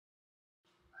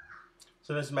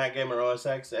So this is Mac Gamer OS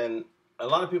X, and a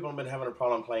lot of people have been having a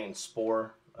problem playing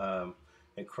Spore.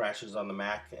 It crashes on the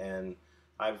Mac, and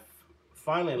I've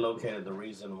finally located the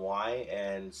reason why.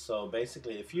 And so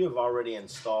basically, if you have already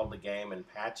installed the game and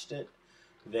patched it,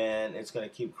 then it's going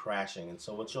to keep crashing. And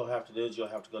so what you'll have to do is you'll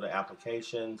have to go to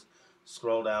Applications,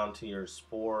 scroll down to your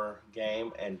Spore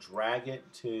game, and drag it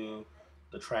to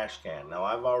the trash can. Now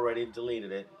I've already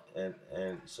deleted it,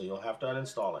 and so you'll have to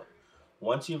uninstall it.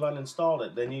 Once you've uninstalled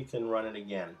it, then you can run it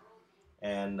again.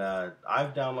 And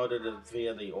I've downloaded it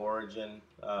via the Origin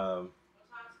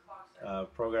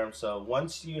program. So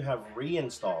once you have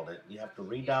reinstalled it, you have to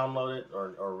re-download it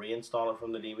or reinstall it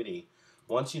from the DVD.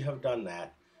 Once you have done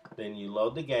that, then you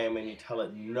load the game and you tell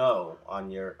it no on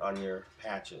your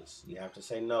patches. You have to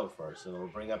say no first, and it'll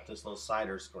bring up this little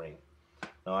cider screen.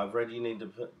 Now I've read you need to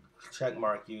put check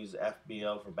mark use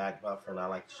FBO for back buffer, and I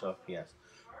like to show FPS.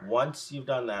 Once you've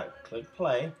done that, click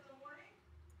play,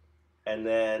 and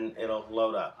then it'll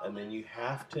load up, and then you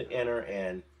have to enter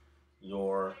in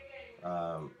your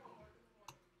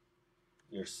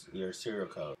serial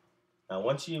code. Now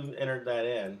once you've entered that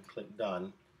in, click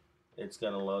done. It's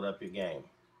going to load up your game.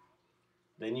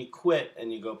 Then you quit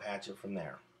and you go patch it from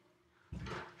there.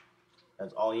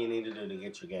 That's all you need to do to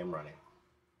get your game running.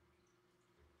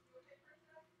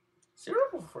 0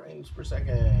 frames per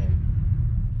second.